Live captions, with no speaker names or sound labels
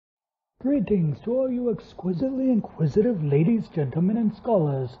Greetings to all you exquisitely inquisitive ladies, gentlemen, and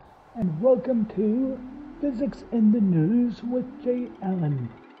scholars, and welcome to Physics in the News with J. Allen.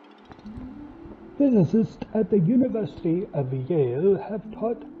 Physicists at the University of Yale have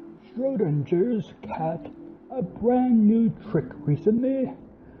taught Schrodinger's cat a brand new trick recently.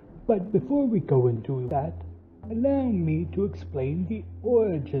 But before we go into that, allow me to explain the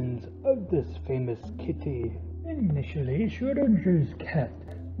origins of this famous kitty. Initially, Schrodinger's cat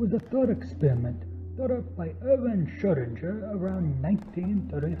was a thought experiment thought up by Schrodinger around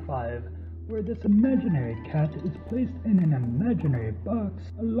 1935, where this imaginary cat is placed in an imaginary box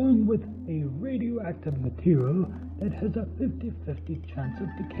along with a radioactive material that has a 50-50 chance of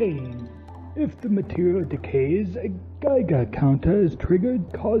decaying. If the material decays, a Geiger counter is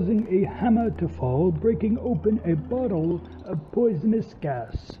triggered, causing a hammer to fall, breaking open a bottle of poisonous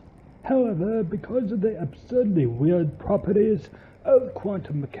gas. However, because of the absurdly weird properties of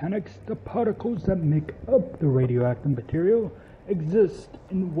quantum mechanics, the particles that make up the radioactive material exist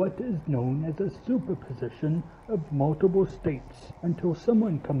in what is known as a superposition of multiple states until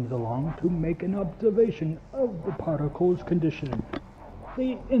someone comes along to make an observation of the particle's condition.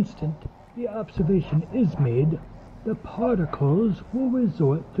 The instant the observation is made, the particles will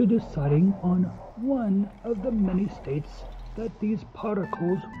resort to deciding on one of the many states that these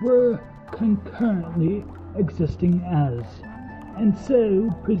particles were concurrently existing as. And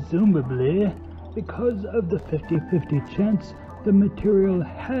so, presumably, because of the 50-50 chance the material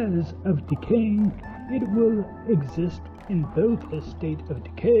has of decaying, it will exist in both a state of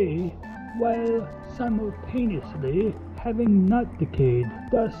decay while simultaneously having not decayed.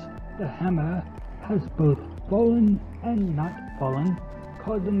 Thus, the hammer has both fallen and not fallen,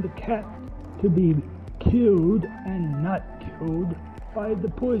 causing the cat to be killed and not killed by the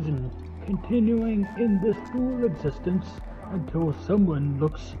poison, continuing in this dual existence until someone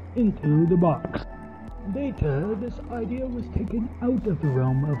looks into the box. Later, this idea was taken out of the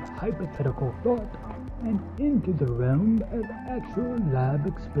realm of hypothetical thought and into the realm of actual lab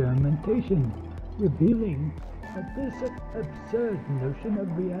experimentation, revealing that this absurd notion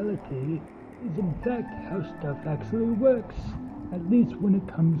of reality is in fact how stuff actually works, at least when it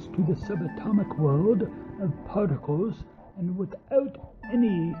comes to the subatomic world of particles and without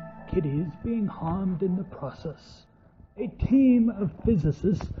any kitties being harmed in the process. A team of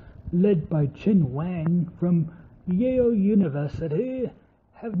physicists led by Chen Wang from Yale University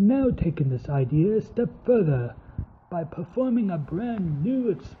have now taken this idea a step further by performing a brand new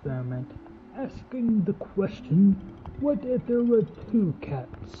experiment asking the question, what if there were two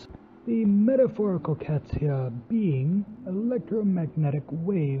cats? The metaphorical cats here being electromagnetic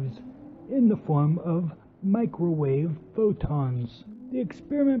waves in the form of microwave photons. The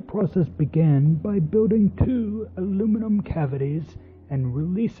experiment process began by building two aluminum cavities and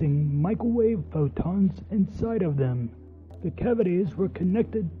releasing microwave photons inside of them. The cavities were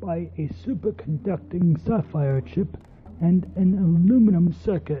connected by a superconducting sapphire chip and an aluminum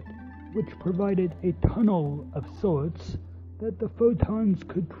circuit, which provided a tunnel of sorts that the photons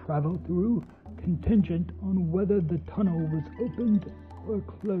could travel through, contingent on whether the tunnel was opened or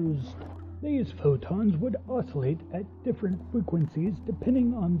closed. These photons would oscillate at different frequencies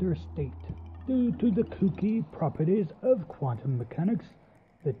depending on their state. Due to the kooky properties of quantum mechanics,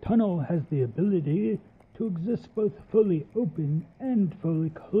 the tunnel has the ability to exist both fully open and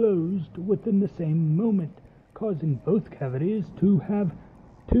fully closed within the same moment, causing both cavities to have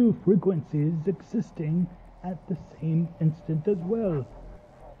two frequencies existing at the same instant as well.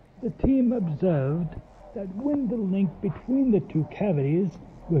 The team observed that when the link between the two cavities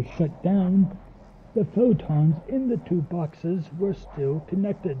was shut down, the photons in the two boxes were still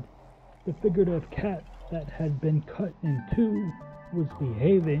connected. The figurative cat that had been cut in two was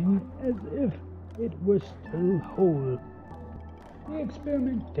behaving as if it was still whole. The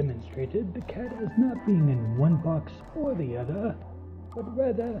experiment demonstrated the cat as not being in one box or the other, but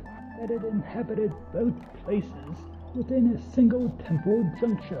rather that it inhabited both places within a single temporal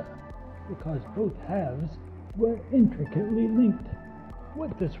juncture, because both halves were intricately linked.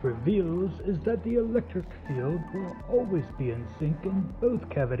 What this reveals is that the electric field will always be in sync in both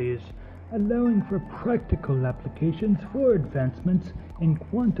cavities, allowing for practical applications for advancements in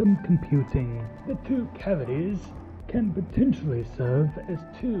quantum computing. The two cavities can potentially serve as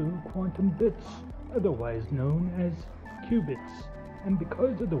two quantum bits, otherwise known as qubits, and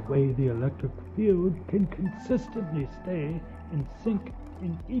because of the way the electric field can consistently stay in sync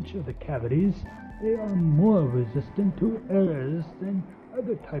in each of the cavities, they are more resistant to errors than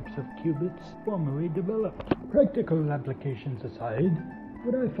other types of qubits formerly developed. Practical applications aside,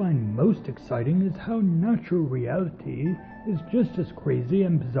 what I find most exciting is how natural reality is just as crazy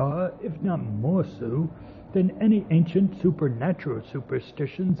and bizarre, if not more so, than any ancient supernatural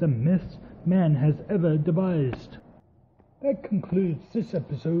superstitions and myths man has ever devised. That concludes this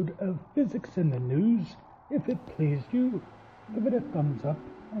episode of Physics in the News. If it pleased you, give it a thumbs up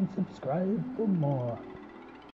and subscribe for more.